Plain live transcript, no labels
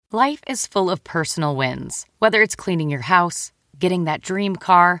Life is full of personal wins, whether it's cleaning your house, getting that dream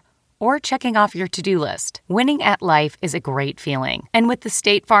car, or checking off your to-do list. Winning at life is a great feeling. And with the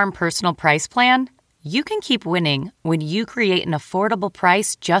State Farm Personal Price Plan, you can keep winning when you create an affordable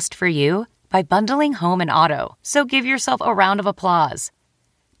price just for you by bundling home and auto. So give yourself a round of applause.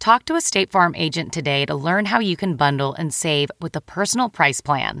 Talk to a State Farm agent today to learn how you can bundle and save with the Personal Price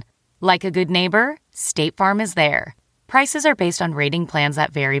Plan. Like a good neighbor, State Farm is there. Prices are based on rating plans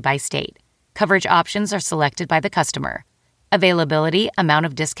that vary by state. Coverage options are selected by the customer. Availability, amount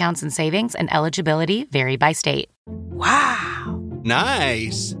of discounts and savings, and eligibility vary by state. Wow.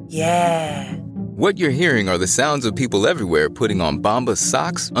 Nice. Yeah. What you're hearing are the sounds of people everywhere putting on Bombas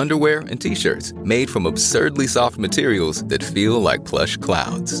socks, underwear, and T-shirts made from absurdly soft materials that feel like plush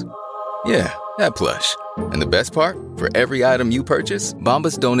clouds. Yeah, that plush. And the best part? For every item you purchase,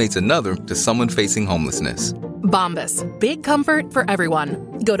 Bombas donates another to someone facing homelessness. Bombas. Big comfort for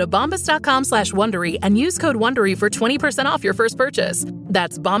everyone. Go to bombas.com/Wondery and use code Wondery for 20% off your first purchase.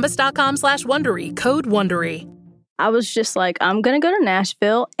 That's bombas.com/Wondery. Code Wondery. I was just like, I'm going to go to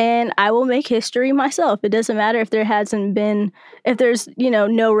Nashville and I will make history myself. It doesn't matter if there's,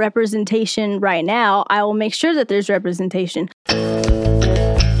 no representation right now. I will make sure that there's representation.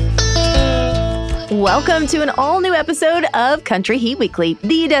 Welcome to an all-new episode of Country Heat Weekly,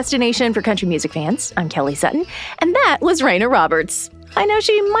 the destination for country music fans. I'm Kelly Sutton, and that was Raina Roberts. I know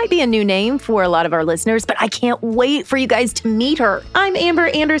she might be a new name for a lot of our listeners, but I can't wait for you guys to meet her. I'm Amber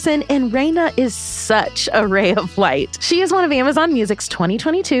Anderson, and Raina is such a ray of light. She is one of Amazon Music's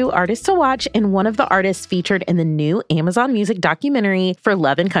 2022 Artists to Watch and one of the artists featured in the new Amazon Music documentary For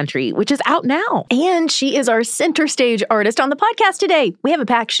Love and Country, which is out now. And she is our center stage artist on the podcast today. We have a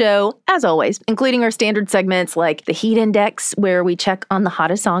packed show, as always, including our standard segments like the Heat Index, where we check on the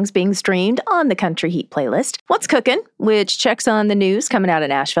hottest songs being streamed on the Country Heat playlist, What's Cooking, which checks on the news coming out of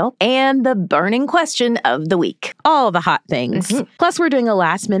Nashville, and the burning question of the week. All the hot things. Mm-hmm. Plus, we're doing a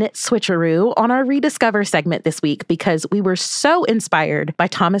last-minute switcheroo on our Rediscover segment this week because we were so inspired by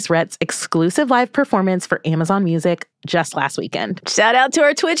Thomas Rhett's exclusive live performance for Amazon Music just last weekend. Shout out to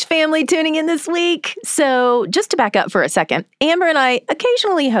our Twitch family tuning in this week. So just to back up for a second, Amber and I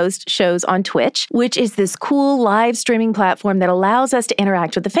occasionally host shows on Twitch, which is this cool live streaming platform that allows us to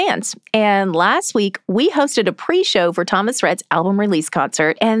interact with the fans. And last week, we hosted a pre-show for Thomas Rhett's album release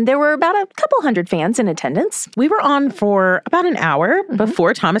concert, and there were about a couple hundred fans in attendance. We were on for about an hour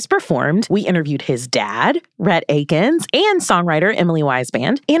before Thomas performed. We interviewed his dad, Rhett Akins, and songwriter Emily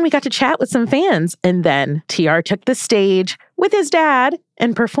Weisband, and we got to chat with some fans. And then TR took the stage with his dad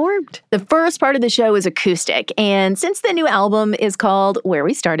and performed. The first part of the show is acoustic, and since the new album is called Where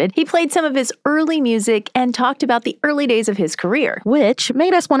We Started, he played some of his early music and talked about the early days of his career. Which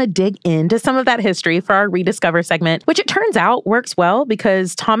made us want to dig into some of that history for our Rediscover segment, which it turns out works well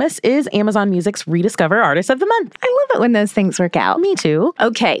because Thomas is Amazon Music's Rediscover Artist of the Month. I love it when those things work out. Me too.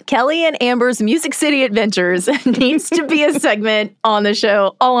 Okay, Kelly and Amber's Music City Adventures needs to be a segment on the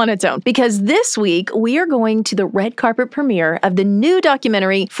show all on its own, because this week we are going to the red carpet premiere of the new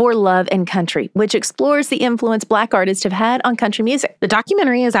documentary For Love and Country, which explores the influence Black artists have had on country music. The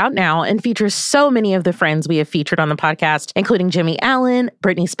documentary is out now and features so many of the friends we have featured on the podcast, including Jimmy Allen,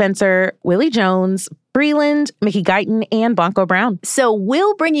 Brittany Spencer, Willie Jones, Breland, Mickey Guyton, and Blanco Brown. So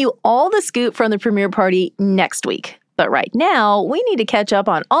we'll bring you all the scoop from the premiere party next week. But right now, we need to catch up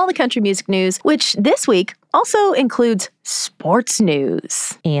on all the country music news, which this week also includes sports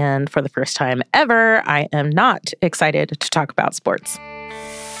news. And for the first time ever, I am not excited to talk about sports.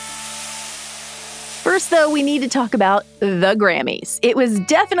 First, though, we need to talk about the Grammys. It was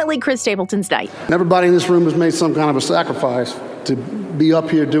definitely Chris Stapleton's night. Everybody in this room has made some kind of a sacrifice to be up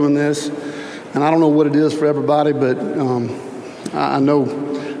here doing this. And I don't know what it is for everybody, but I know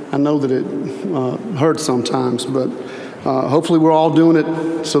that it hurts sometimes. But hopefully we're all doing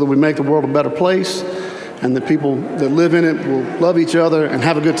it so that we make the world a better place and the people that live in it will love each other and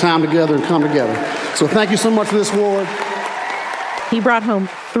have a good time together and come together. So thank you so much for this award. He brought home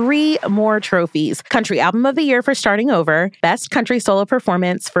 3 more trophies. Country Album of the Year for Starting Over, Best Country Solo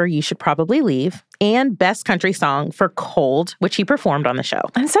Performance for You Should Probably Leave, and Best Country Song for Cold, which he performed on the show.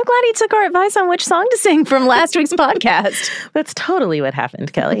 I'm so glad he took our advice on which song to sing from last week's podcast. That's totally what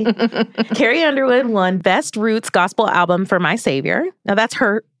happened, Kelly. Carrie Underwood won Best Roots Gospel Album for My Savior. Now that's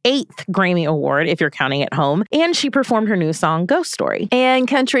her 8th Grammy Award, if you're counting at home, and she performed her new song, Ghost Story. And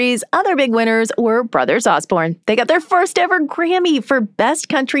country's other big winners were Brothers Osborne. They got their first ever Grammy for Best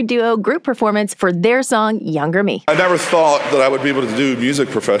Country Duo Group Performance for their song, Younger Me. I never thought that I would be able to do music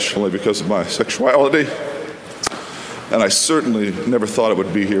professionally because of my sexuality, and I certainly never thought I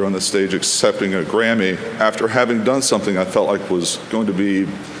would be here on the stage accepting a Grammy after having done something I felt like was going to be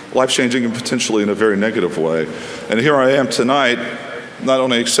life-changing and potentially in a very negative way. And here I am tonight, not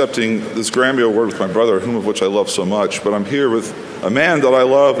only accepting this Grammy Award with my brother, whom of which I love so much, but I'm here with a man that I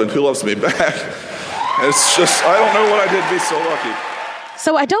love and who loves me back. And it's just, I don't know what I did to be so lucky.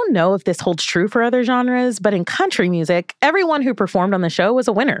 So I don't know if this holds true for other genres, but in country music, everyone who performed on the show was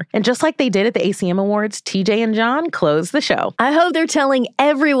a winner. And just like they did at the ACM Awards, TJ and John closed the show. I hope they're telling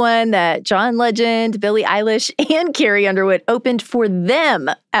everyone that John Legend, Billie Eilish, and Carrie Underwood opened for them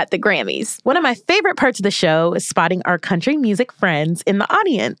at the Grammys. One of my favorite parts of the show is spotting our country music friends in the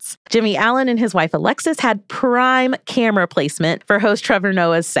audience. Jimmy Allen and his wife Alexis had prime camera placement for host Trevor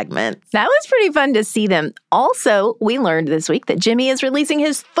Noah's segment. That was pretty fun to see them. Also, we learned this week that Jimmy is releasing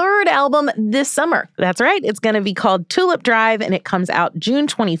his third album this summer. That's right. It's going to be called Tulip Drive, and it comes out June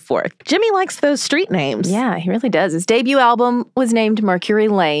 24th. Jimmy likes those street names. Yeah, he really does. His debut album was named Mercury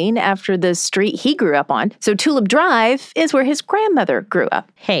Lane after the street he grew up on. So Tulip Drive is where his grandmother grew up.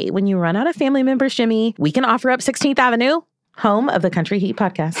 Hey, when you run out of family members, Jimmy, we can offer up 16th Avenue, home of the Country Heat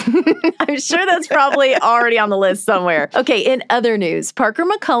podcast. I'm sure that's probably already on the list somewhere. Okay, in other news, Parker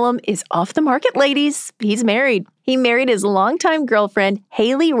McCullum is off the market, ladies. He's married. He married his longtime girlfriend,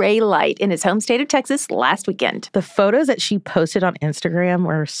 Haley Ray Light, in his home state of Texas last weekend. The photos that she posted on Instagram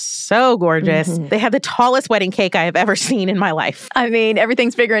were so gorgeous. Mm-hmm. They had the tallest wedding cake I have ever seen in my life. I mean,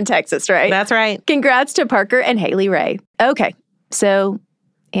 everything's bigger in Texas, right? That's right. Congrats to Parker and Haley Ray. Okay, so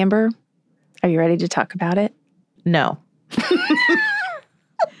Amber, are you ready to talk about it? No.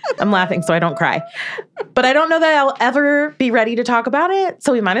 I'm laughing so I don't cry. But I don't know that I'll ever be ready to talk about it,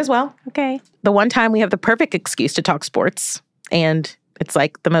 so we might as well. Okay. The one time we have the perfect excuse to talk sports, and it's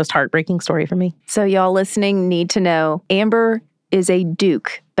like the most heartbreaking story for me. So y'all listening need to know, Amber is a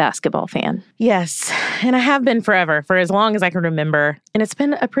Duke basketball fan. Yes, and I have been forever, for as long as I can remember. And it's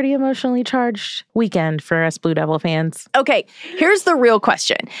been a pretty emotionally charged weekend for us Blue Devil fans. Okay, here's the real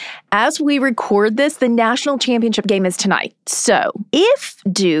question. As we record this, the national championship game is tonight. So if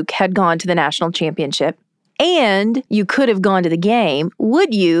Duke had gone to the national championship and you could have gone to the game,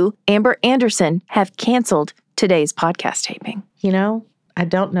 would you, Amber Anderson, have canceled today's podcast taping? You know, I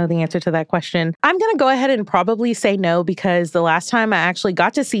don't know the answer to that question. I'm going to go ahead and probably say no, because the last time I actually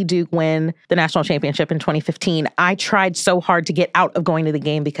got to see Duke win the national championship in 2015, I tried so hard to get out of going to the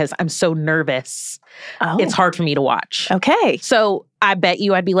game because I'm so nervous. Oh. It's hard for me to watch. Okay. So I bet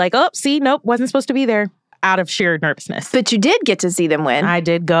you I'd be like, oh, see, nope, wasn't supposed to be there, out of sheer nervousness. But you did get to see them win. I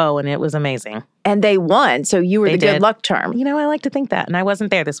did go, and it was amazing. And they won, so you were the good luck charm. You know, I like to think that, and I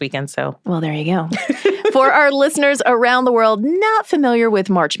wasn't there this weekend, so. Well, there you go. For our listeners around the world not familiar with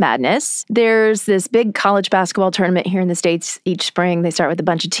March Madness, there's this big college basketball tournament here in the States each spring. They start with a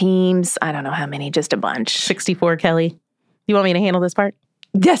bunch of teams. I don't know how many, just a bunch. 64, Kelly. You want me to handle this part?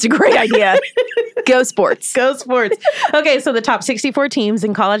 That's a great idea. Go sports. Go sports. Okay, so the top 64 teams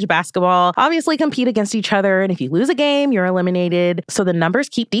in college basketball obviously compete against each other. And if you lose a game, you're eliminated. So the numbers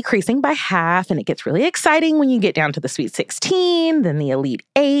keep decreasing by half. And it gets really exciting when you get down to the Sweet 16, then the Elite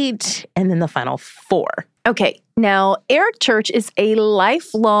 8, and then the Final 4. Okay, now Eric Church is a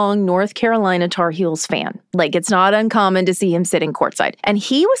lifelong North Carolina Tar Heels fan. Like, it's not uncommon to see him sitting courtside. And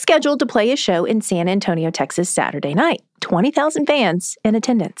he was scheduled to play a show in San Antonio, Texas, Saturday night. 20,000 fans in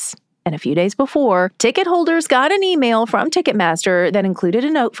attendance. And a few days before, ticket holders got an email from Ticketmaster that included a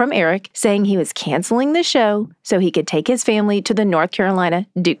note from Eric saying he was canceling the show so he could take his family to the North Carolina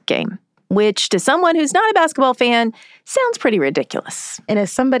Duke game, which to someone who's not a basketball fan sounds pretty ridiculous. And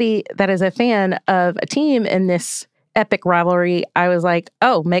as somebody that is a fan of a team in this epic rivalry, I was like,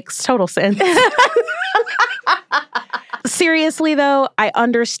 oh, makes total sense. Seriously, though, I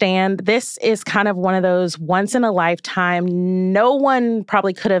understand this is kind of one of those once in a lifetime. No one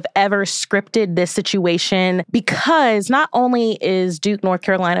probably could have ever scripted this situation, because not only is Duke North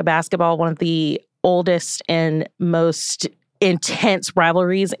Carolina basketball one of the oldest and most intense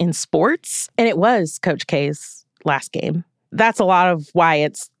rivalries in sports, and it was Coach K's last game. That's a lot of why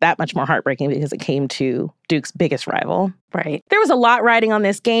it's that much more heartbreaking, because it came to Duke's biggest rival. Right. There was a lot riding on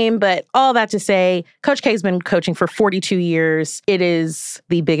this game, but all that to say, Coach K's been coaching for 42 years. It is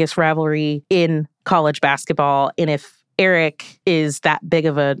the biggest rivalry in college basketball. And if Eric is that big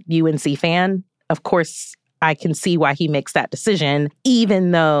of a UNC fan, of course, I can see why he makes that decision,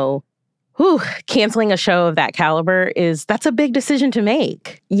 even though canceling a show of that caliber that's a big decision to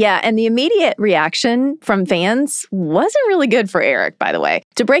make. Yeah, and the immediate reaction from fans wasn't really good for Eric, by the way.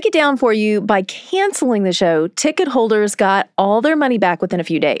 To break it down for you, by canceling the show, ticket holders got all their money back within a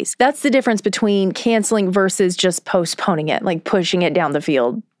few days. That's the difference between canceling versus just postponing it, like pushing it down the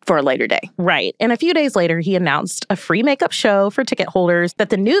field for a later day. Right. And a few days later, he announced a free makeup show for ticket holders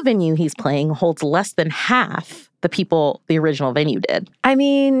that the new venue he's playing holds less than half the people the original venue did. I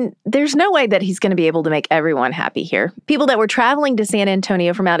mean, there's no way that he's going to be able to make everyone happy here. People that were traveling to San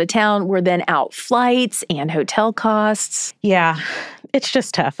Antonio from out of town were then out flights and hotel costs. Yeah, it's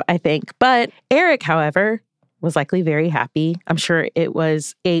just tough, I think. But Eric, however, was likely very happy. I'm sure it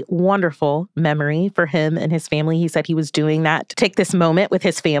was a wonderful memory for him and his family. He said he was doing that to take this moment with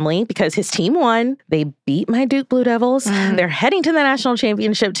his family because his team won. They beat my Duke Blue Devils. They're heading to the national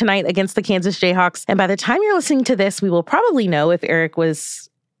championship tonight against the Kansas Jayhawks. And by the time you're listening to this, we will probably know if Eric was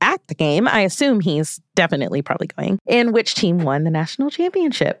at the game. I assume he's definitely probably going. And which team won the national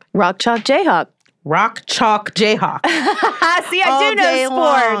championship? Rock Chalk Jayhawk. Rock Chalk Jayhawk. See, I do know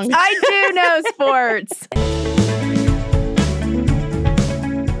sports. I do know sports.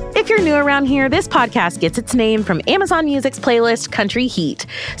 If you're new around here, this podcast gets its name from Amazon Music's playlist, Country Heat.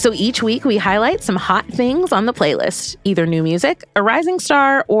 So each week we highlight some hot things on the playlist, either new music, a rising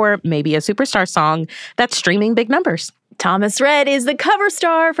star, or maybe a superstar song that's streaming big numbers. Thomas Rhett is the cover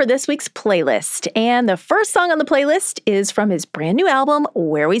star for this week's playlist. And the first song on the playlist is from his brand new album,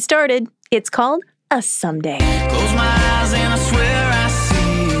 Where We Started. It's called A Someday. Close my eyes and I swear I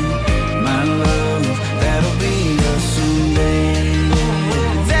see you. My love, that'll be a someday.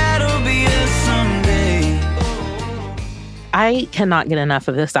 That'll be a someday. I cannot get enough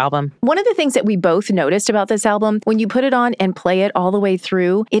of this album. One of the things that we both noticed about this album, when you put it on and play it all the way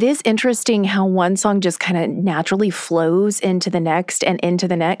through, it is interesting how one song just kind of naturally flows into the next and into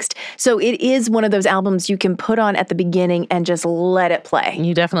the next. So it is one of those albums you can put on at the beginning and just let it play.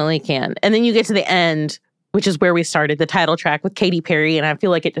 You definitely can. And then you get to the end, which is where we started, the title track with Katy Perry, and I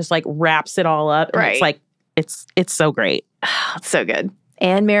feel like it just like wraps it all up. And right. It's like, it's so great. It's so good.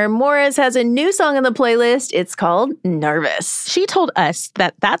 And Maren Morris has a new song on the playlist. It's called Nervous. She told us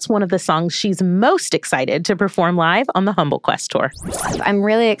that that's one of the songs she's most excited to perform live on the Humble Quest tour. I'm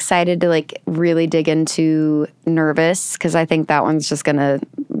really excited to really dig into Nervous because I think that one's just going to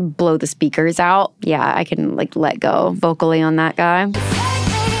blow the speakers out. Yeah, I can let go vocally on that guy.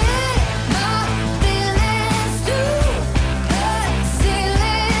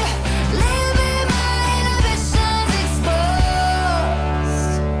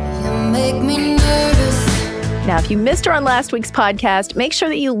 Now, if you missed her on last week's podcast, make sure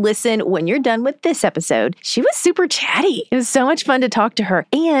that you listen when you're done with this episode. She was super chatty. It was so much fun to talk to her.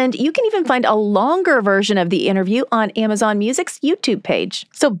 And you can even find a longer version of the interview on Amazon Music's YouTube page.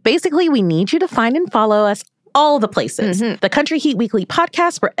 So basically, we need you to find and follow us all the places. The Country Heat Weekly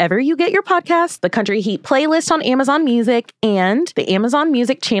podcast, wherever you get your podcasts, the Country Heat playlist on Amazon Music, and the Amazon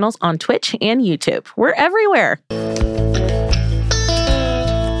Music channels on Twitch and YouTube. We're everywhere.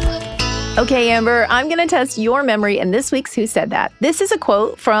 Okay, Amber, I'm going to test your memory in this week's Who Said That. This is a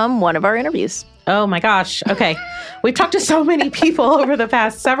quote from one of our interviews. Oh my gosh. Okay. We've talked to so many people over the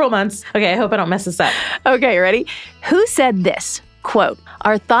past several months. Okay, I hope I don't mess this up. Okay, ready? Who said this? Quote,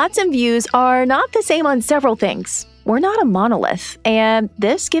 "Our thoughts and views are not the same on several things. We're not a monolith, and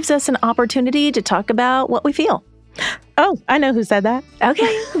this gives us an opportunity to talk about what we feel." Oh, I know who said that.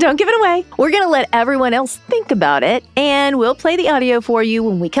 Okay, don't give it away. We're going to let everyone else think about it, and we'll play the audio for you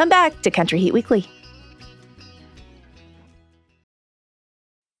when we come back to Country Heat Weekly.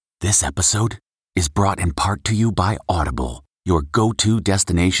 This episode is brought in part to you by Audible, your go-to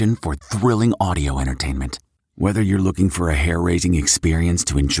destination for thrilling audio entertainment. Whether you're looking for a hair-raising experience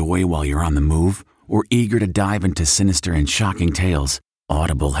to enjoy while you're on the move, or eager to dive into sinister and shocking tales,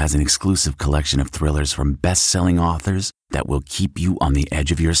 Audible has an exclusive collection of thrillers from best-selling authors that will keep you on the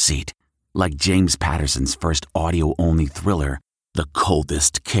edge of your seat. Like James Patterson's first audio-only thriller, The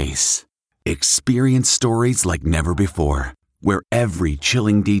Coldest Case. Experience stories like never before, where every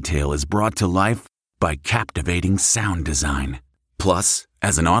chilling detail is brought to life by captivating sound design. Plus,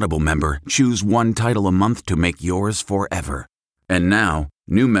 as an Audible member, choose one title a month to make yours forever. And now,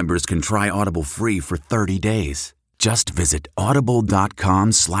 new members can try Audible free for 30 days. Just visit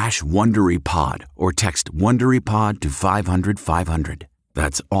audible.com/WonderyPod or text WonderyPod to 500-500.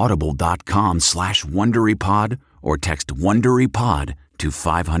 That's audible.com/WonderyPod or text WonderyPod to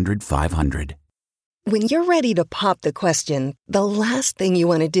 500-500. When you're ready to pop the question, the last thing you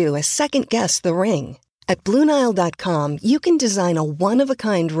want to do is second-guess the ring. At BlueNile.com, you can design a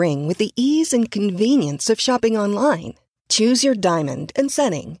one-of-a-kind ring with the ease and convenience of shopping online. Choose your diamond and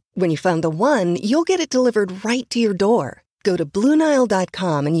setting. When you find the one, you'll get it delivered right to your door. Go to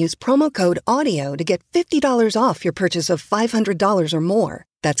BlueNile.com and use promo code AUDIO to get $50 off your purchase of $500 or more.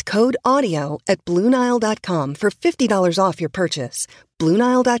 That's code AUDIO at BlueNile.com for $50 off your purchase.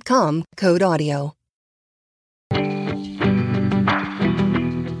 BlueNile.com, code AUDIO.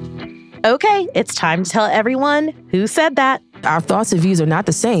 Okay, it's time to tell everyone who said that. Our thoughts and views are not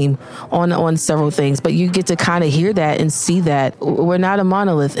the same on several things, but you get to kind of hear that and see that we're not a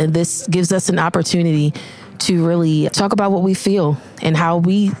monolith. And this gives us an opportunity to really talk about what we feel and how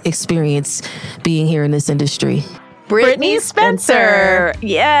we experience being here in this industry. Brittney Spencer.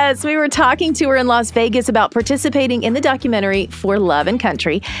 Yes, we were talking to her in Las Vegas about participating in the documentary For Love and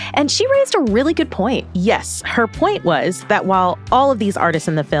Country, and she raised a really good point. Yes, her point was that while all of these artists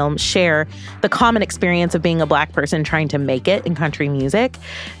in the film share the common experience of being a Black person trying to make it in country music,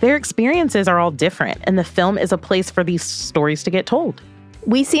 their experiences are all different, and the film is a place for these stories to get told.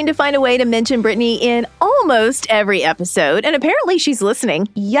 We seem to find a way to mention Brittney in almost every episode, and apparently she's listening.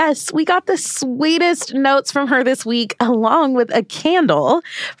 Yes, we got the sweetest notes from her this week, along with a candle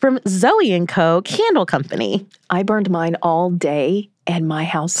from Zoe & Co. Candle Company. I burned mine all day, and my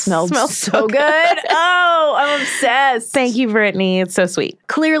house smells so good. Oh, I'm obsessed. Thank you, Brittney. It's so sweet.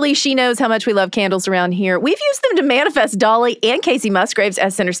 Clearly, she knows how much we love candles around here. We've used them to manifest Dolly and Casey Musgraves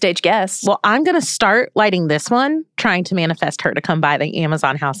as center stage guests. Well, I'm going to start lighting this one, trying to manifest her to come by the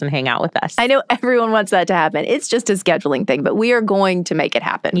Amazon house and hang out with us. I know everyone wants that to happen. It's just a scheduling thing, but we are going to make it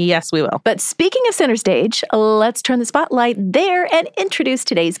happen. Yes, we will. But speaking of center stage, let's turn the spotlight there and introduce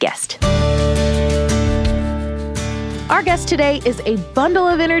today's guest. Our guest today is a bundle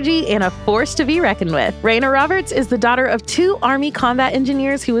of energy and a force to be reckoned with. Raina Roberts is the daughter of 2 Army combat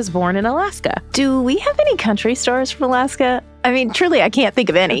engineers who was born in Alaska. Do we have any country stars from Alaska? I mean, truly, I can't think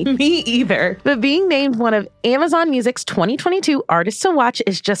of any. Me either. But being named one of Amazon Music's 2022 Artists to Watch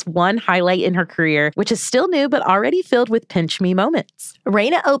is just one highlight in her career, which is still new but already filled with pinch me moments.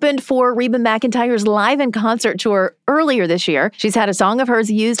 Raina opened for Reba McEntire's live and concert tour earlier this year. She's had a song of hers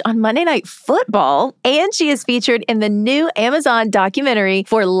used on Monday Night Football, and she is featured in the new Amazon documentary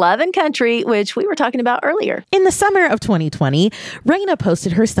For Love and Country, which we were talking about earlier. In the summer of 2020, Raina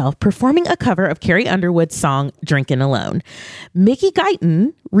posted herself performing a cover of Carrie Underwood's song Drinkin' Alone. Mickey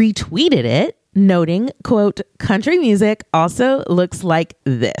Guyton retweeted it, noting, quote, country music also looks like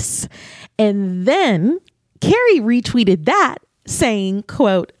this. And then Carrie retweeted that, saying,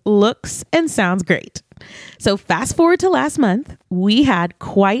 quote, looks and sounds great. So fast forward to last month, we had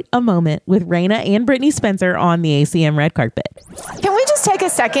quite a moment with Raina and Brittney Spencer on the ACM red carpet. Can we just take a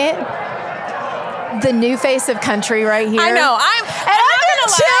second? The new face of country right here. I know. I'm not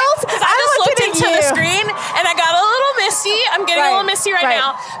gonna lie, because I just looked into the screen and I got a little misty. I'm getting a little misty right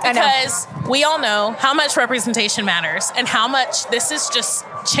now because we all know how much representation matters and how much this is just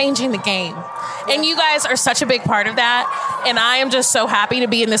changing the game. And you guys are such a big part of that. And I am just so happy to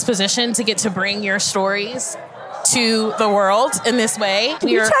be in this position to get to bring your stories to the world in this way.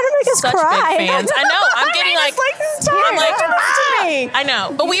 We are trying to make us such cry. big fans. I know. I'm getting I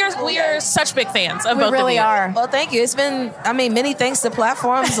know. But we are such big fans of both of you. We really are. Well, thank you. It's been, many thanks to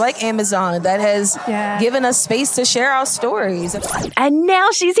platforms like Amazon that has given us space to share our stories. And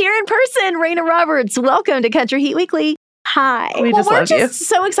now she's here in person. Raina Roberts, welcome to Country Heat Weekly. Hi. We just love you.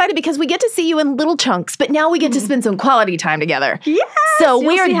 So excited because we get to see you in little chunks, but now we get to spend some quality time together. Yes. So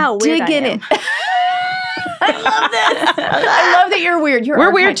we are digging in. I love this. I love that you're weird.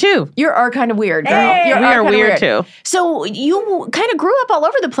 We're weird too. You are kind of weird, girl. Hey. We are weird too. So you kind of grew up all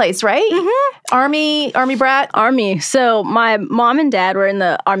over the place, right? Mm-hmm. Army brat? Army. So my mom and dad were in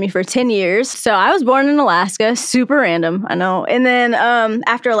the Army for 10 years. So I was born in Alaska. Super random, I know. And then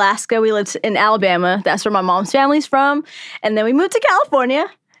after Alaska, we lived in Alabama. That's where my mom's family's from. And then we moved to California.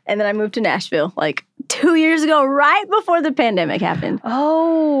 And then I moved to Nashville 2 years ago, right before the pandemic happened.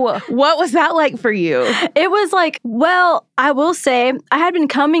 Oh, what was that like for you? It was I will say I had been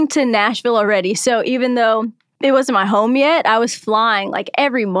coming to Nashville already. So even though it wasn't my home yet, I was flying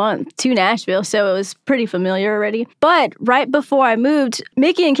every month to Nashville. So it was pretty familiar already. But right before I moved,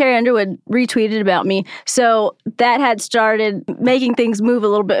 Mickey and Carrie Underwood retweeted about me. So that had started making things move a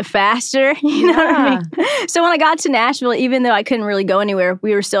little bit faster. You know what I mean? So when I got to Nashville, even though I couldn't really go anywhere,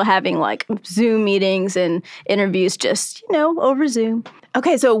 we were still having Zoom meetings and interviews just, over Zoom.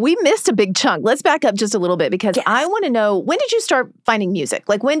 Okay, so we missed a big chunk. Let's back up just a little bit because I want to know, when did you start finding music?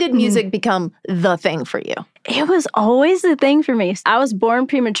 When did music become the thing for you? It was always the thing for me. I was born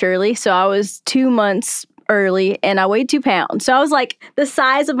prematurely, so I was 2 months early, and I weighed 2 pounds. So I was the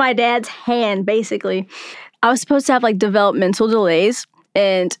size of my dad's hand, basically. I was supposed to have developmental delays,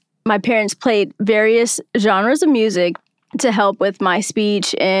 and my parents played various genres of music to help with my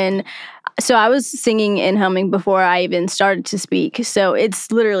speech, and so I was singing and humming before I even started to speak. So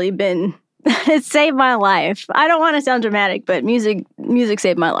it's literally been, it saved my life. I don't want to sound dramatic, but music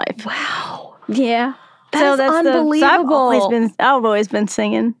saved my life. Wow. Yeah. That's unbelievable. I've always been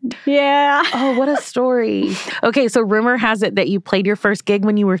singing. Yeah. Oh, what a story. Okay, so rumor has it that you played your first gig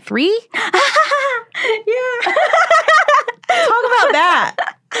when you were 3? Yeah. about that.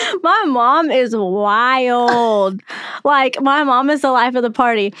 My mom is wild. Like, my mom is the life of the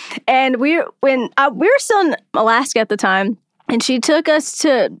party. And we were still in Alaska at the time. And she took us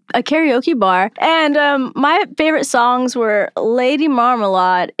to a karaoke bar. And my favorite songs were Lady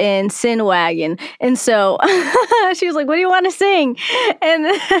Marmalade and Sin Wagon. And so she was like, what do you want to sing? And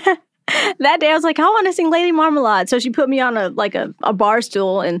that day I was like, I want to sing Lady Marmalade. So she put me on a bar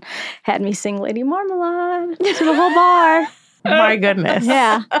stool and had me sing Lady Marmalade to the whole bar. My goodness.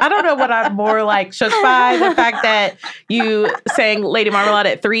 Yeah. I don't know what I'm more like shook by, the fact that you sang Lady Marmalade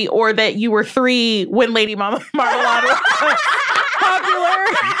at 3 or that you were 3 when Lady Marmalade was popular.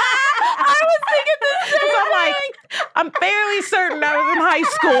 I was thinking the same thing. I'm fairly certain I was in high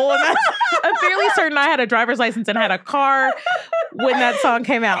school and I'm fairly certain I had a driver's license and had a car when that song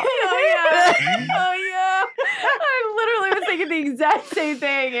came out. Oh, yeah. I literally was thinking the exact same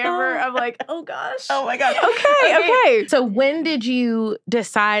thing, Amber. I'm like, oh, gosh. Oh, my gosh. Okay. So when did you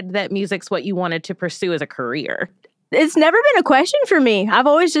decide that music's what you wanted to pursue as a career? It's never been a question for me. I've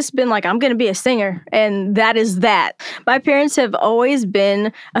always just been like, I'm going to be a singer, and that is that. My parents have always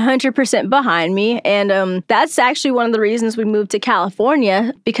been 100% behind me, and that's actually one of the reasons we moved to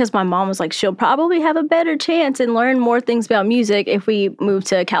California, because my mom was like, she'll probably have a better chance and learn more things about music if we move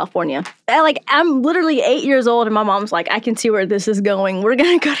to California. I'm literally 8 years old, and my mom's like, I can see where this is going. We're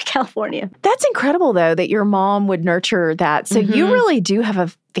going to go to California. That's incredible, though, that your mom would nurture that. So you really do have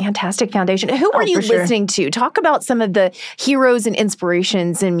a fantastic foundation. Who were you listening to? Talk about some of the heroes and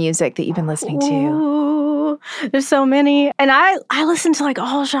inspirations in music that you've been listening to. Ooh, there's so many. And I listen to like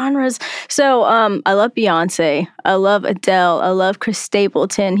all genres. So I love Beyonce. I love Adele. I love Chris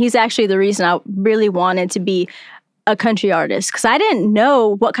Stapleton. He's actually the reason I really wanted to be a country artist, because I didn't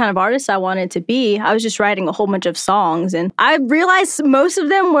know what kind of artist I wanted to be. I was just writing a whole bunch of songs, and I realized most of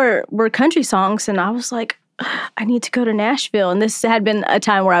them were country songs, and I was like, I need to go to Nashville. And this had been a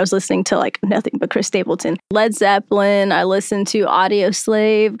time where I was listening to like nothing but Chris Stapleton, Led Zeppelin. I listened to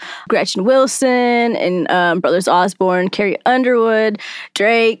Audioslave, Gretchen Wilson, and Brothers Osborne, Carrie Underwood,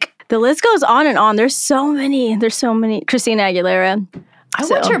 Drake. The list goes on and on. There's so many. Christina Aguilera. I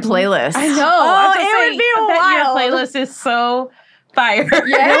want your playlist. I know. Oh, it would be wild. Your playlist is so fire.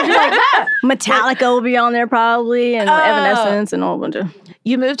 Yeah. Metallica will be on there probably, and Evanescence, and a whole bunch of.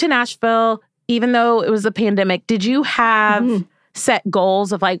 You moved to Nashville. Even though it was a pandemic, did you have set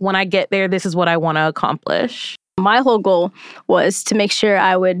goals of like, when I get there, this is what I want to accomplish? My whole goal was to make sure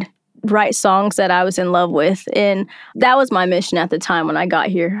I would write songs that I was in love with. And that was my mission at the time when I got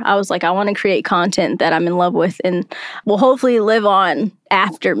here. I was like, I want to create content that I'm in love with and will hopefully live on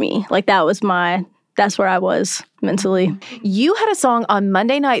after me. Like that's where I was mentally. You had a song on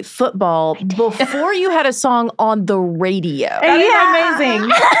Monday Night Football before you had a song on the radio. That is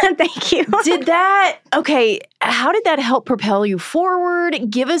amazing. Thank you. How did that help propel you forward?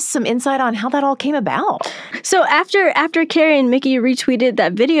 Give us some insight on how that all came about. So after Carrie and Mickey retweeted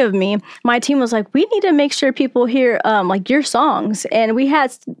that video of me, my team was like, we need to make sure people hear like your songs. And we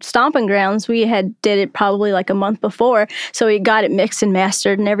had Stomping Grounds. We had did it probably like a month before. So we got it mixed and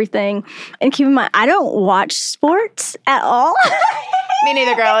mastered and everything. And keep in mind, I don't watch sports at all. Me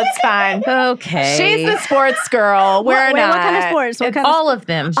neither, girl. It's fine. Okay. She's the sports girl. What kind of sports? All of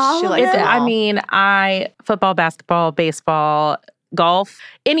them. All of them? I mean, football, basketball, baseball, golf,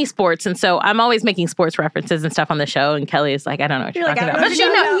 any sports. And so I'm always making sports references and stuff on the show. And Kelly is like, I don't know what you're talking about. But she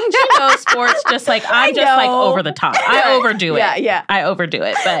knows sports just like, I'm just like over the top. I overdo it. Yeah. I overdo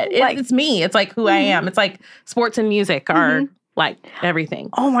it. But it's me. It's like who I am. It's like sports and music are like everything.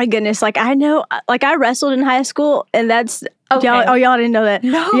 Oh my goodness. Like I know, like I wrestled in high school and that's, y'all didn't know that.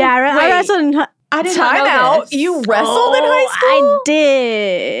 No. Yeah, I wrestled in I didn't Time know out. this. You wrestled in high school? I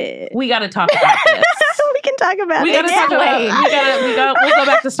did. We got to talk about this. We can talk about We it. got to talk about. We'll go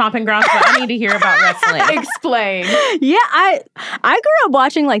back to Stomping Grounds, but I need to hear about wrestling. Explain. Yeah, I grew up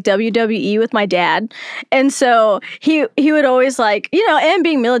watching like WWE with my dad, and so he would always like, you know, and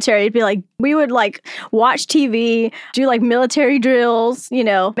being military, it'd be like we would like watch TV, do like military drills, you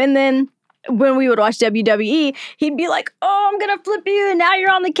know, and then when we would watch WWE, he'd be like, "Oh, I'm gonna flip you, and now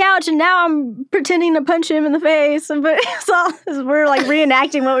you're on the couch, and now I'm pretending to punch him in the face." But we're like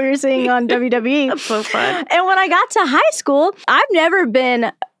reenacting what we were seeing on WWE. That's so fun. And when I got to high school, I've never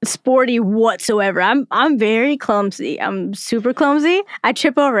been sporty whatsoever. I'm very clumsy. I'm super clumsy. I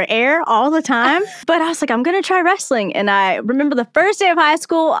trip over air all the time. But I was like, I'm gonna try wrestling. And I remember the first day of high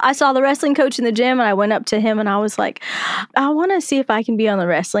school, I saw the wrestling coach in the gym, and I went up to him and I was like, I want to see if I can be on the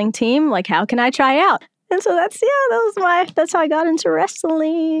wrestling team. Like, how can I try out? And so that's how I got into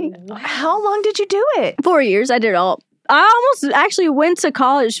wrestling. How long did you do it? 4 years. I did it all. I almost actually went to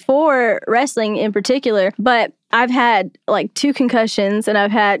college for wrestling in particular, but I've had like 2 concussions and I've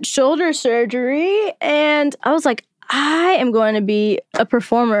had shoulder surgery, and I was like, I am going to be a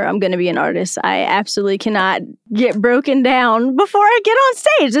performer. I'm going to be an artist. I absolutely cannot get broken down before I get on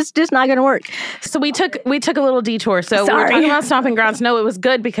stage. It's just not going to work. So we took a little detour. So we were talking about Stomping Grounds. No, it was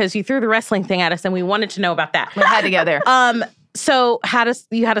good because you threw the wrestling thing at us and we wanted to know about that. We had to go there. So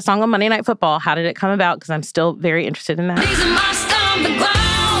you had a song on Monday Night Football. How did it come about? Because I'm still very interested in that. These are my stomping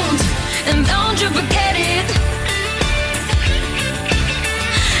grounds, and don't you forget it.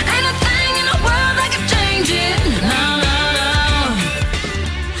 Ain't a thing in the world that can change it.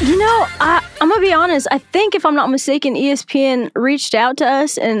 No. You know, I'm going to be honest. I think if I'm not mistaken, ESPN reached out to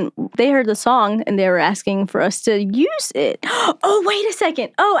us and they heard the song and they were asking for us to use it. Oh, wait a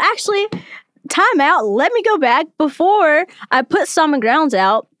second. Oh, actually, time out. Let me go back. Before I put Stomping Grounds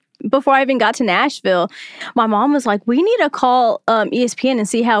out, before I even got to Nashville, my mom was like, we need to call ESPN and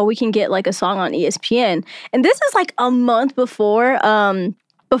see how we can get like a song on ESPN. And this is like a month before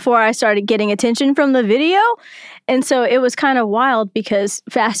I started getting attention from the video. And so it was kind of wild because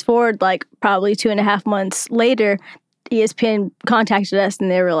fast forward like probably 2.5 months later, ESPN contacted us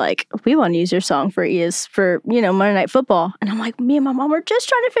and they were like, we want to use your song for Monday Night Football. And I'm like, me and my mom were just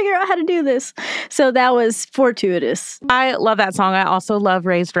trying to figure out how to do this. So that was fortuitous. I love that song. I also love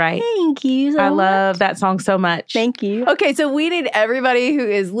Raised Right. Thank you so much. I love that song so much. Thank you. Okay, so we need everybody who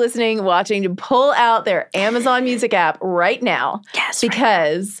is listening, watching to pull out their Amazon Music app right now. Yes.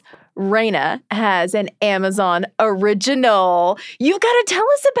 Because Raina has an Amazon original. You've got to tell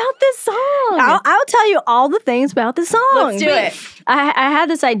us about this song. I'll tell you all the things about the song. Let's do it. I had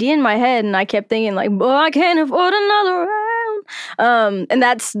this idea in my head and I kept thinking like, boy, I can't afford another round. And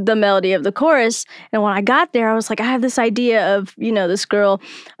that's the melody of the chorus. And when I got there, I was like, I have this idea of, this girl,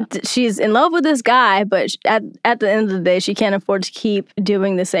 she's in love with this guy, but at the end of the day, she can't afford to keep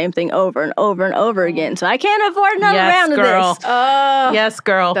doing the same thing over and over and over again. So I can't afford another round of this. Oh, yes,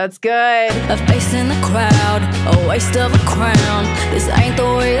 girl. That's good. A face in the crowd, a waste of a crown. This ain't the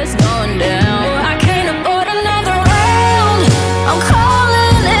way it's going down. I can't afford another round. I'm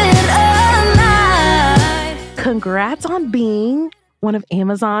calling it a night. Congrats on being one of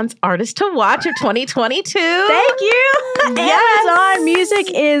Amazon's artists to watch of 2022. Thank you. Yes. Amazon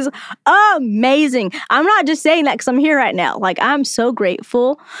Music is amazing. I'm not just saying that because I'm here right now. Like, I'm so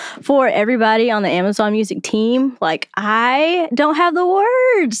grateful for everybody on the Amazon Music team. Like, I don't have the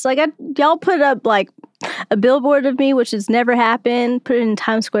words. Like, y'all put up like a billboard of me, which has never happened, put it in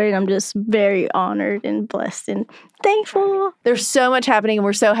Times Square, and I'm just very honored and blessed and thankful. There's so much happening, and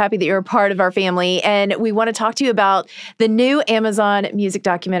we're so happy that you're a part of our family. And we want to talk to you about the new Amazon Music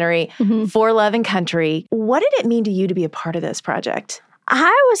documentary, For Love and Country. What did it mean to you to be a part of this project?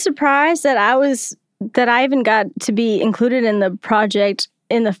 I was surprised that I even got to be included in the project.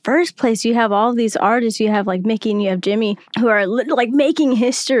 In the first place, you have all of these artists. You have like Mickey and you have Jimmy who are like making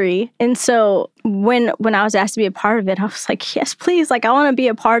history. And so when I was asked to be a part of it, I was like, yes, please. Like, I want to be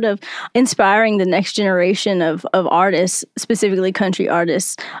a part of inspiring the next generation of artists, specifically country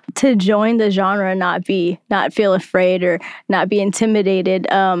artists, to join the genre and not feel afraid or not be intimidated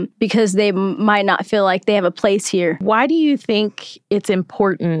because they might not feel like they have a place here. Why do you think it's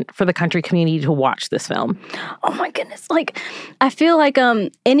important for the country community to watch this film? Oh my goodness. Like, I feel like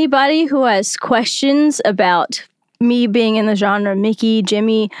anybody who has questions about me being in the genre, Mickey,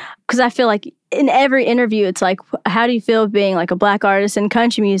 Jimmy, because I feel like in every interview, it's like, how do you feel being like a Black artist in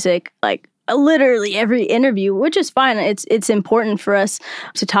country music? Like, literally every interview, which is fine. It's important for us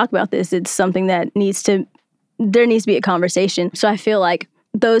to talk about this. It's something that there needs to be a conversation. So I feel like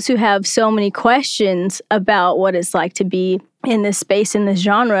those who have so many questions about what it's like to be in this space, in this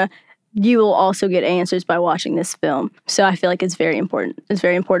genre, you will also get answers by watching this film. So I feel like it's very important. It's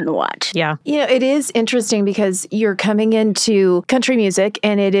very important to watch. Yeah. It is interesting because you're coming into country music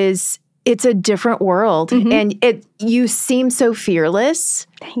and it's a different world. And you seem so fearless.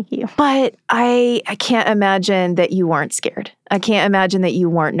 Thank you. But I can't imagine that you weren't scared. I can't imagine that you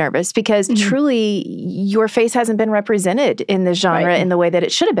weren't nervous because truly your face hasn't been represented in this genre in the way that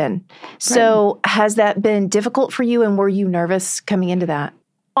it should have been. So has that been difficult for you, and were you nervous coming into that?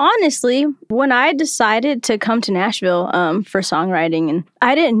 Honestly, when I decided to come to Nashville for songwriting, and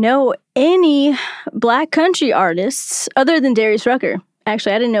I didn't know any Black country artists other than Darius Rucker.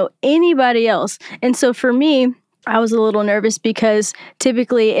 Actually, I didn't know anybody else. And so for me, I was a little nervous because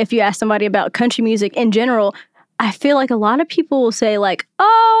typically if you ask somebody about country music in general, I feel like a lot of people will say like,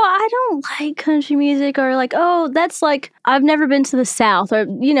 oh, I don't like country music, or like, oh, that's like, I've never been to the South, or,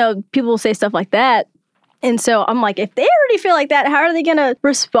 people will say stuff like that. And so I'm like, if they already feel like that, how are they going to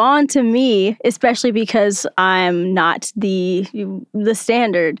respond to me, especially because I'm not the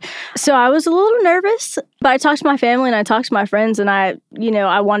standard? So I was a little nervous, but I talked to my family and I talked to my friends, and I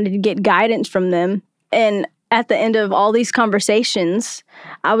wanted to get guidance from them. And at the end of all these conversations,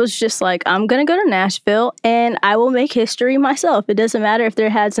 I was just like, I'm going to go to Nashville and I will make history myself. It doesn't matter if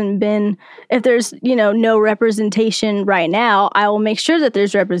there's, no representation right now. I will make sure that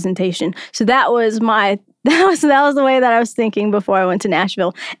there's representation. So that was the way that I was thinking before I went to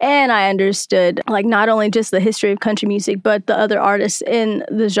Nashville. And I understood, like, not only just the history of country music, but the other artists in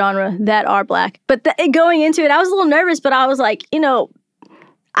the genre that are Black. But going into it, I was a little nervous, but I was like,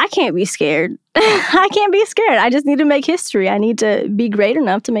 I can't be scared. I can't be scared. I just need to make history. I need to be great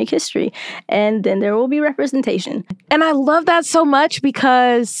enough to make history. And then there will be representation. And I love that so much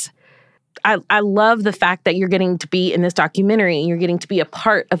because I love the fact that you're getting to be in this documentary and you're getting to be a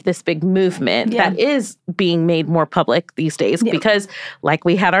part of this big movement that is being made more public these days because, like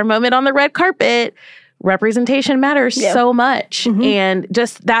we had our moment on the red carpet, representation matters so much. And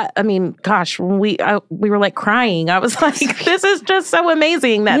just that, I mean, gosh, when we were like crying. I was like, this is just so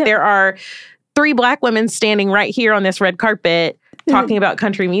amazing that there are 3 Black women standing right here on this red carpet talking about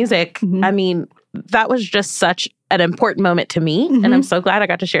country music. I mean, that was just such an important moment to me. And I'm so glad I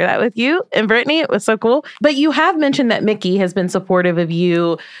got to share that with you and Brittany. It was so cool. But you have mentioned that Mickey has been supportive of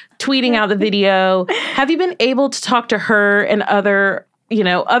you tweeting out the video. Have you been able to talk to her and other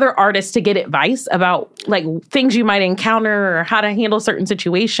artists to get advice about like things you might encounter or how to handle certain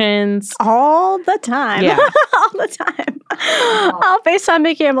situations? All the time. Yeah. All the time. I'll FaceTime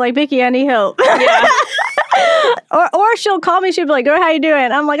Mickey. I'm like, Mickey, I need help. Yeah. or she'll call me. She'll be like, girl, how you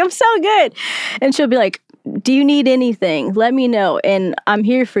doing? I'm like, I'm so good. And she'll be like, do you need anything? Let me know. And I'm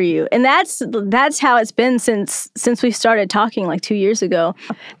here for you. And that's how it's been since we started talking like 2 years ago.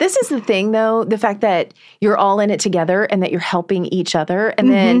 This is the thing, though, the fact that you're all in it together and that you're helping each other.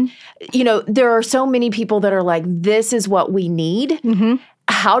 And then, there are so many people that are like, this is what we need.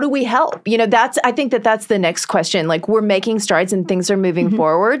 How do we help? I think that's the next question. Like, we're making strides and things are moving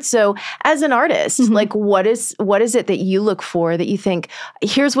forward. So as an artist, like, what is it that you look for that you think,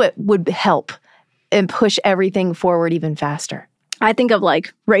 here's what would help and push everything forward even faster? I think of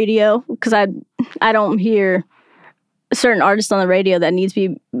like radio, because I don't hear certain artists on the radio that needs to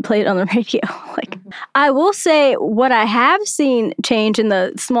be played on the radio. Like, I will say what I have seen change in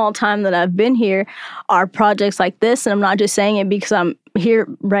the small time that I've been here are projects like this. And I'm not just saying it because I'm here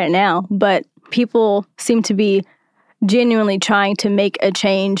right now, but people seem to be genuinely trying to make a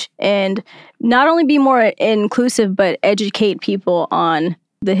change and not only be more inclusive, but educate people on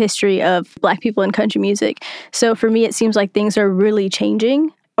the history of Black people in country music. So for me, it seems like things are really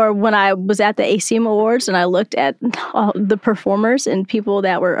changing. Or when I was at the ACM Awards and I looked at all the performers and people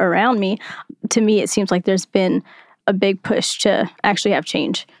that were around me, to me, it seems like there's been a big push to actually have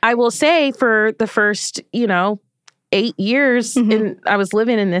change. I will say for the first, 8 years I was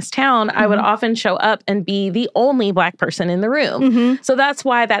living in this town, I would often show up and be the only Black person in the room. So that's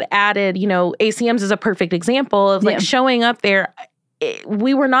why that added, ACMs is a perfect example of like showing up there.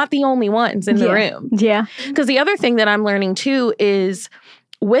 We were not the only ones in the room. Yeah. Because the other thing that I'm learning too is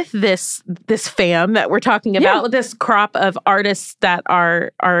with this fam that we're talking about, with this crop of artists that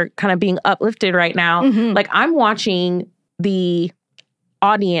are kind of being uplifted right now, like I'm watching the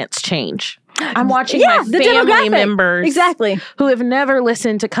audience change. I'm watching my family members who have never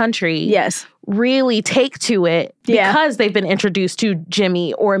listened to country really take to it because they've been introduced to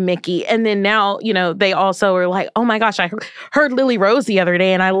Jimmy or Mickey. And then now, they also are like, oh my gosh, I heard Lily Rose the other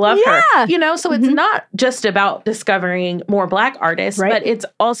day and I love her. So it's not just about discovering more Black artists, but it's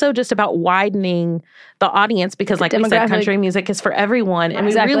also just about widening the audience because like we said, country music is for everyone. And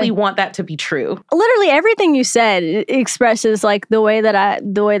we really want that to be true. Literally everything you said expresses like the way that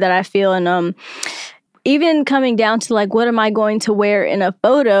I feel. And even coming down to like, what am I going to wear in a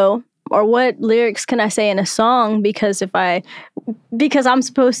photo? Or what lyrics can I say in a song? Because I'm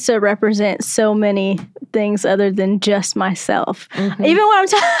supposed to represent so many things other than just myself. Even when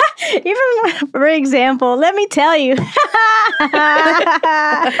for example, let me tell you.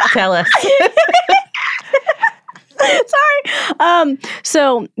 Tell us. Sorry.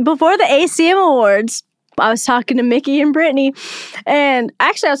 So before the ACM Awards, I was talking to Mickey and Brittany, and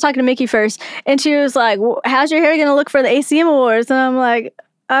actually I was talking to Mickey first, and she was like, how's your hair going to look for the ACM Awards? And I'm like,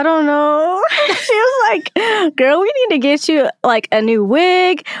 I don't know. She was like, girl, we need to get you like a new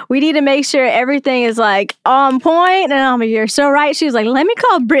wig. We need to make sure everything is like on point. And I'm like, you're so right. She was like, let me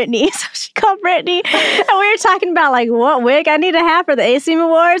call Brittany. So she called Brittany, and we were talking about like what wig I need to have for the ACM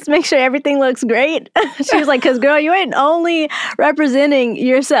Awards. Make sure everything looks great. She was like, "Cause girl, you ain't only representing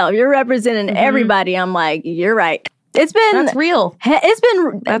yourself; you're representing everybody." I'm like, "You're right." It's been That's real. It's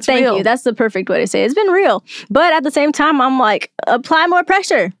been That's thank real. you. That's the perfect way to say it. It's been real, but at the same time, I'm like, apply more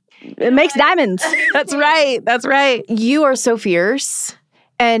pressure. It makes diamonds. That's right. That's right. You are so fierce,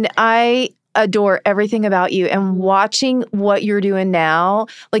 and I adore everything about you. And watching what you're doing now,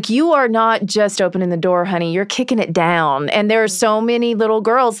 like you are not just opening the door, honey. You're kicking it down. And there are so many little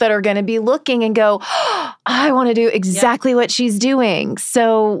girls that are going to be looking and go, oh, I want to do exactly what she's doing.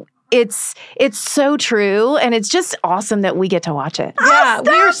 So it's so true. And it's just awesome that we get to watch it. Yeah,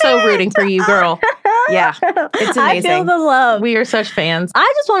 we are so rooting for you, girl. Yeah, it's amazing. I feel the love. We are such fans.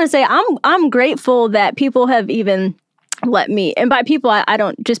 I just want to say I'm grateful that people have even let me, and by people I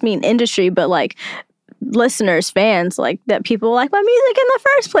don't just mean industry, but like listeners, fans, like that people like my music in the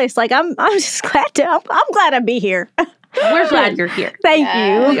first place. Like I'm just glad I'm glad to be here. We're glad you're here. Thank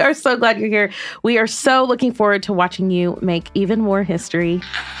you. We are so glad you're here. We are so looking forward to watching you make even more history.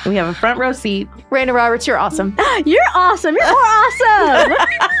 We have a front row seat. Raina Roberts, you're awesome. You're awesome. You're more awesome.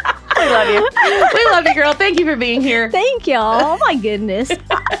 We love you. We love you, girl. Thank you for being here. Thank y'all. Oh my goodness.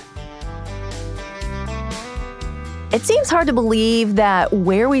 It seems hard to believe that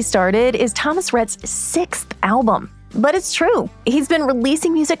Where We Started is Thomas Rhett's 6th album. But it's true. He's been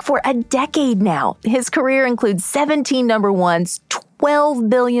releasing music for a decade now. His career includes 17 number ones, 12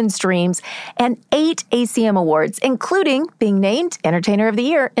 billion streams, and 8 ACM Awards, including being named Entertainer of the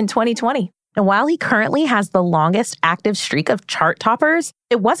Year in 2020. And while he currently has the longest active streak of chart toppers,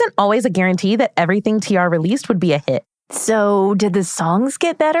 it wasn't always a guarantee that everything TR released would be a hit. So did the songs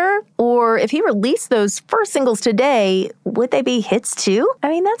get better? Or if he released those first singles today, would they be hits too? I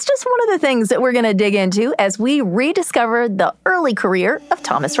mean, that's just one of the things that we're going to dig into as we rediscover the early career of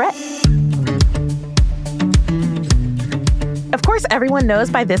Thomas Rhett. Of course, everyone knows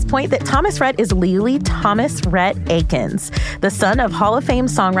by this point that Thomas Rhett is legally Thomas Rhett Akins, the son of Hall of Fame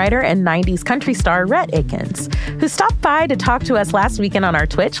songwriter and 90s country star Rhett Akins, who stopped by to talk to us last weekend on our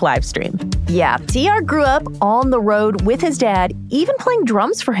Twitch live stream. Yeah, TR grew up on the road with his dad, even playing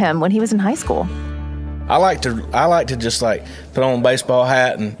drums for him when he was in high school. I like to just like put on a baseball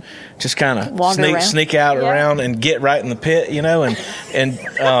hat and just kind of sneak out around and get right in the pit, you know, and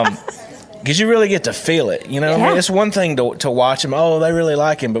because you really get to feel it, you know. I mean, it's one thing to watch them. Oh, they really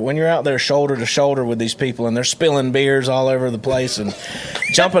like him, but when you're out there shoulder to shoulder with these people and they're spilling beers all over the place and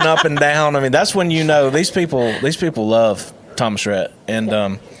jumping up and down, I mean, that's when you know these people love Thomas Rhett,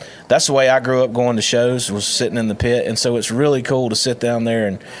 and that's the way I grew up going to shows, was sitting in the pit, and so it's really cool to sit down there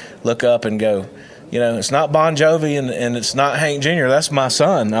and look up and go, you know, it's not Bon Jovi and it's not Hank Jr. That's my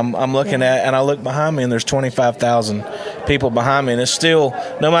son. I'm looking at, and I look behind me and there's 25,000 people behind me, and it's still,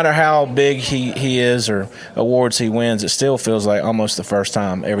 no matter how big he is or awards he wins, it still feels like almost the first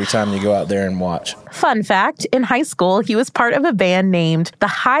time every time you go out there and watch. Fun fact, in high school, he was part of a band named the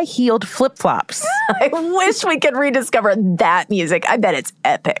High Heeled Flip Flops. I wish we could rediscover that music. I bet it's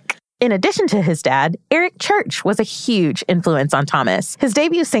epic. In addition to his dad, Eric Church was a huge influence on Thomas. His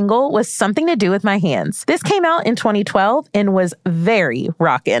debut single was Something to Do with My Hands. This came out in 2012 and was very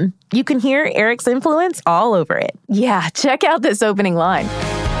rockin'. You can hear Eric's influence all over it. Yeah, check out this opening line.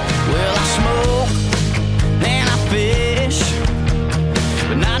 Well, I smoke and I fish,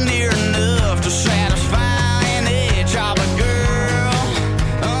 but not near enough to satisfy an itch of a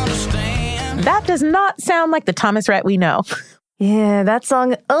girl. Understand? That does not sound like the Thomas Rhett we know. Yeah, that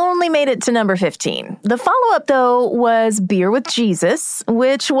song only made it to number 15. The follow-up, though, was Beer with Jesus,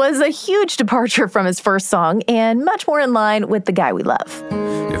 which was a huge departure from his first song and much more in line with The Guy We Love.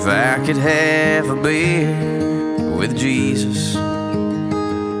 If I could have a beer with Jesus,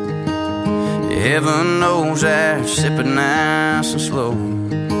 heaven knows I'd sip it nice and slow.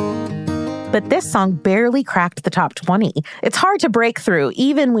 But this song barely cracked the top 20. It's hard to break through,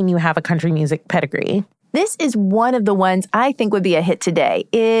 even when you have a country music pedigree. This is one of the ones I think would be a hit today.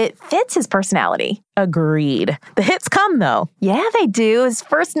 It fits his personality. Agreed. The hits come, though. Yeah, they do. His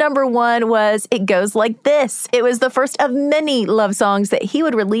first number one was It Goes Like This. It was the first of many love songs that he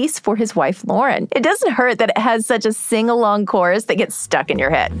would release for his wife, Lauren. It doesn't hurt that it has such a sing-along chorus that gets stuck in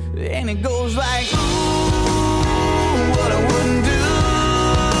your head. And it goes like, ooh, what I wouldn't do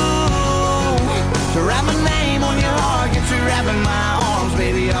to write my name on your heart, get you wrapping my arms,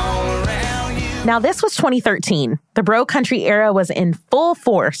 baby, all around. Now, this was 2013. The bro country era was in full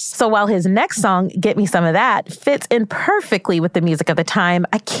force. So while his next song, Get Me Some of That, fits in perfectly with the music of the time,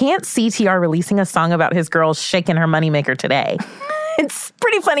 I can't see TR releasing a song about his girl shaking her moneymaker today. It's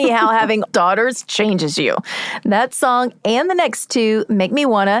pretty funny how having daughters changes you. That song and the next two, Make Me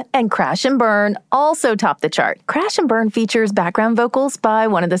Wanna and Crash and Burn, also top the chart. Crash and Burn features background vocals by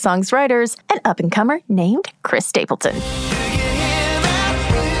one of the song's writers, an up-and-comer named Chris Stapleton.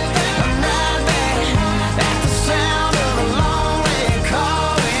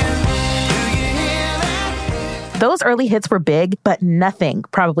 Those early hits were big, but nothing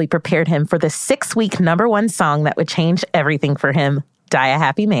probably prepared him for the 6-week #1 song that would change everything for him, Die a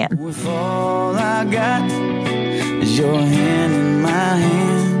Happy Man. With all I got is your hand in my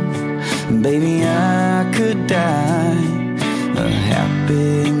hand, baby, I could die a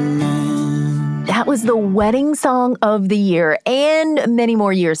happy man. That was the wedding song of the year and many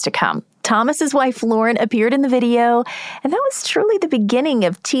more years to come. Thomas's wife, Lauren, appeared in the video, and that was truly the beginning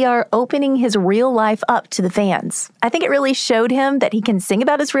of TR opening his real life up to the fans. I think it really showed him that he can sing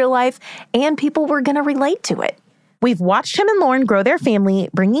about his real life, and people were going to relate to it. We've watched him and Lauren grow their family,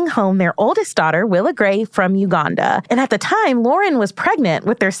 bringing home their oldest daughter, Willa Gray, from Uganda. And at the time, Lauren was pregnant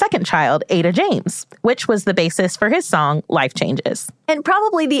with their second child, Ada James, which was the basis for his song, Life Changes. And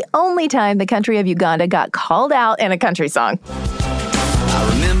probably the only time the country of Uganda got called out in a country song. I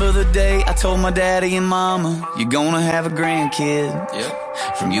remember the day I told my daddy and mama, you're gonna have a grandkid.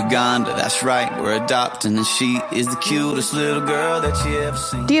 Yep. From Uganda, that's right, we're adopting, and she is the cutest little girl that you ever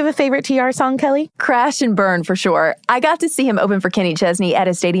seen. Do you have a favorite TR song, Kelly? Crash and Burn, for sure. I got to see him open for Kenny Chesney at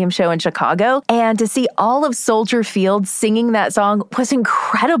a stadium show in Chicago, and to see all of Soldier Field singing that song was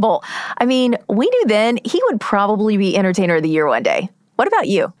incredible. I mean, we knew then he would probably be Entertainer of the Year one day. What about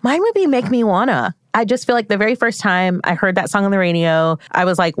you? Mine would be Make Me Wanna. I just feel like the very first time I heard that song on the radio, I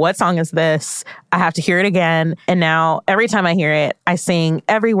was like, what song is this? I have to hear it again. And now every time I hear it, I sing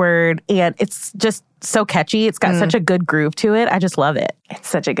every word, and it's just so catchy. It's got such a good groove to it. I just love it. It's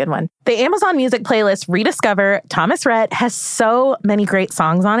such a good one. The Amazon Music playlist Rediscover Thomas Rhett has so many great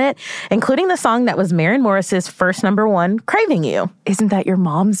songs on it, including the song that was Maren Morris's first #1, Craving You. Isn't that your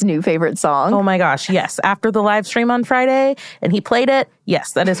mom's new favorite song? Oh my gosh, yes. After the live stream on Friday and he played it,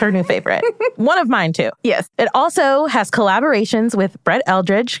 yes, that is her new favorite. One of mine too. Yes. It also has collaborations with Brett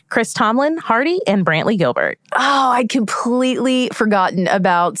Eldridge, Chris Tomlin, Hardy, and Brantley Gilbert. Oh, I'd completely forgotten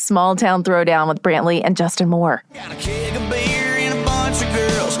about Small Town Throwdown with Brantley and Justin Moore. Got a keg of beer and a bunch of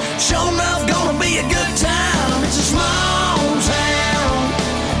girls. Sure enough, gonna be a good time. It's a small town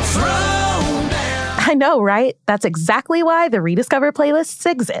throwdown. I know, right? That's exactly why the Rediscover playlists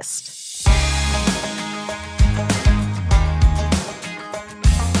exist.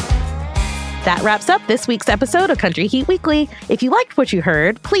 That wraps up this week's episode of Country Heat Weekly. If you liked what you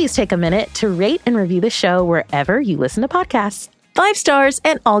heard, please take a minute to rate and review the show wherever you listen to podcasts. 5 stars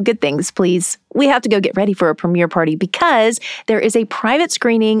and all good things, please. We have to go get ready for a premiere party because there is a private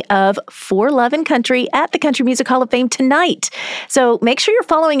screening of For Love and Country at the Country Music Hall of Fame tonight. So make sure you're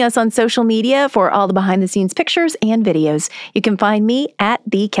following us on social media for all the behind-the-scenes pictures and videos. You can find me at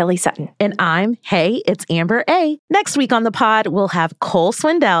The Kelly Sutton. And I'm Hey, it's Amber A. Next week on the pod, we'll have Cole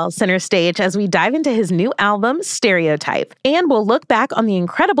Swindell center stage as we dive into his new album, Stereotype. And we'll look back on the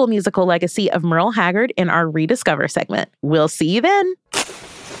incredible musical legacy of Merle Haggard in our Rediscover segment. We'll see you then.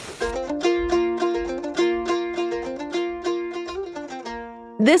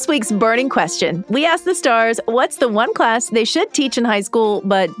 This week's burning question. We asked the stars, what's the one class they should teach in high school,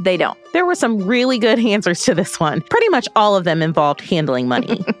 but they don't? There were some really good answers to this one. Pretty much all of them involved handling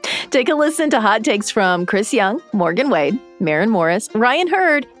money. Take a listen to hot takes from Chris Young, Morgan Wade, Maren Morris, Ryan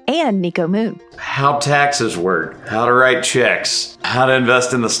Hurd, and Nico Moon. How taxes work, how to write checks, how to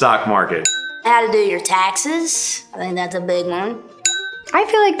invest in the stock market. How to do your taxes. I think that's a big one. I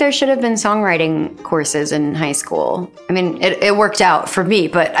feel like there should have been songwriting courses in high school. I mean, it worked out for me,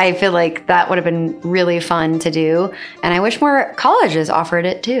 but I feel like that would have been really fun to do. And I wish more colleges offered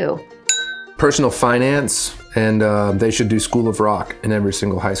it too. Personal finance, and they should do School of Rock in every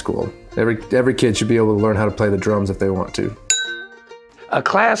single high school. Every kid should be able to learn how to play the drums if they want to. A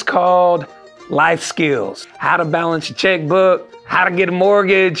class called Life Skills. How to balance your checkbook, how to get a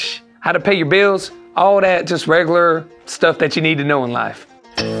mortgage, how to pay your bills. All that just regular stuff that you need to know in life.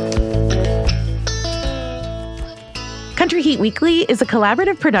 Country Heat Weekly is a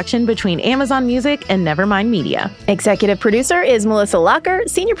collaborative production between Amazon Music and Nevermind Media. Executive producer is Melissa Locker.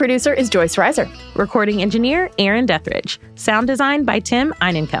 Senior producer is Joyce Reiser. Recording engineer, Aaron Dethridge. Sound design by Tim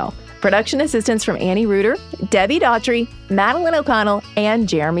Einenkel. Production assistance from Annie Reuter, Debbie Daughtry, Madeline O'Connell, and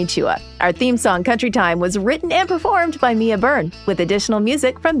Jeremy Chua. Our theme song, Country Time, was written and performed by Mia Byrne, with additional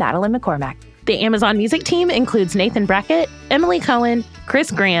music from Madeline McCormack. The Amazon Music team includes Nathan Brackett, Emily Cohen, Chris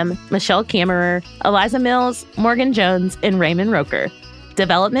Graham, Michelle Kammerer, Eliza Mills, Morgan Jones, and Raymond Roker.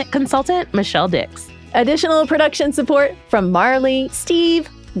 Development consultant, Michelle Dix. Additional production support from Marley, Steve,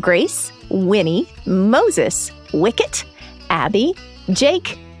 Grace, Winnie, Moses, Wicket, Abby,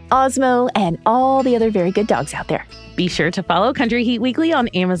 Jake, Osmo, and all the other very good dogs out there. Be sure to follow Country Heat Weekly on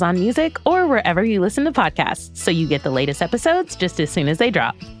Amazon Music or wherever you listen to podcasts so you get the latest episodes just as soon as they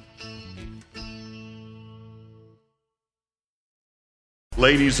drop.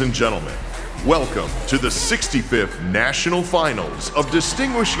 Ladies and gentlemen, welcome to the 65th National Finals of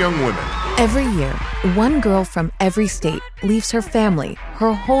Distinguished Young Women. Every year, one girl from every state leaves her family,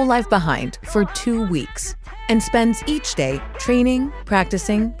 her whole life behind for 2 weeks and spends each day training,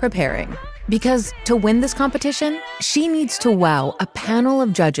 practicing, preparing. Because to win this competition, she needs to wow a panel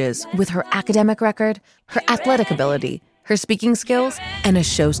of judges with her academic record, her athletic ability, her speaking skills, and a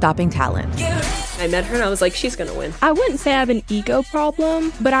show-stopping talent. I met her and I was like, she's gonna win. I wouldn't say I have an ego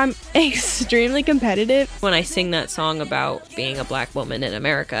problem, but I'm extremely competitive. When I sing that song about being a black woman in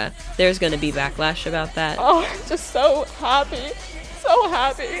America, there's gonna be backlash about that. Oh, I'm just so happy. So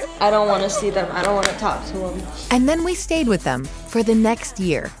happy. I don't want to see them. I don't want to talk to them. And then we stayed with them for the next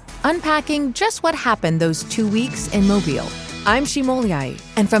year, unpacking just what happened those 2 weeks in Mobile. I'm Shimoliai,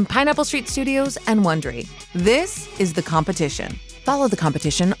 and from Pineapple Street Studios and Wondery, this is The Competition. Follow The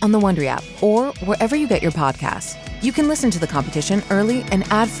Competition on the Wondery app or wherever you get your podcasts. You can listen to The Competition early and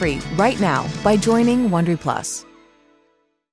ad-free right now by joining Wondery Plus.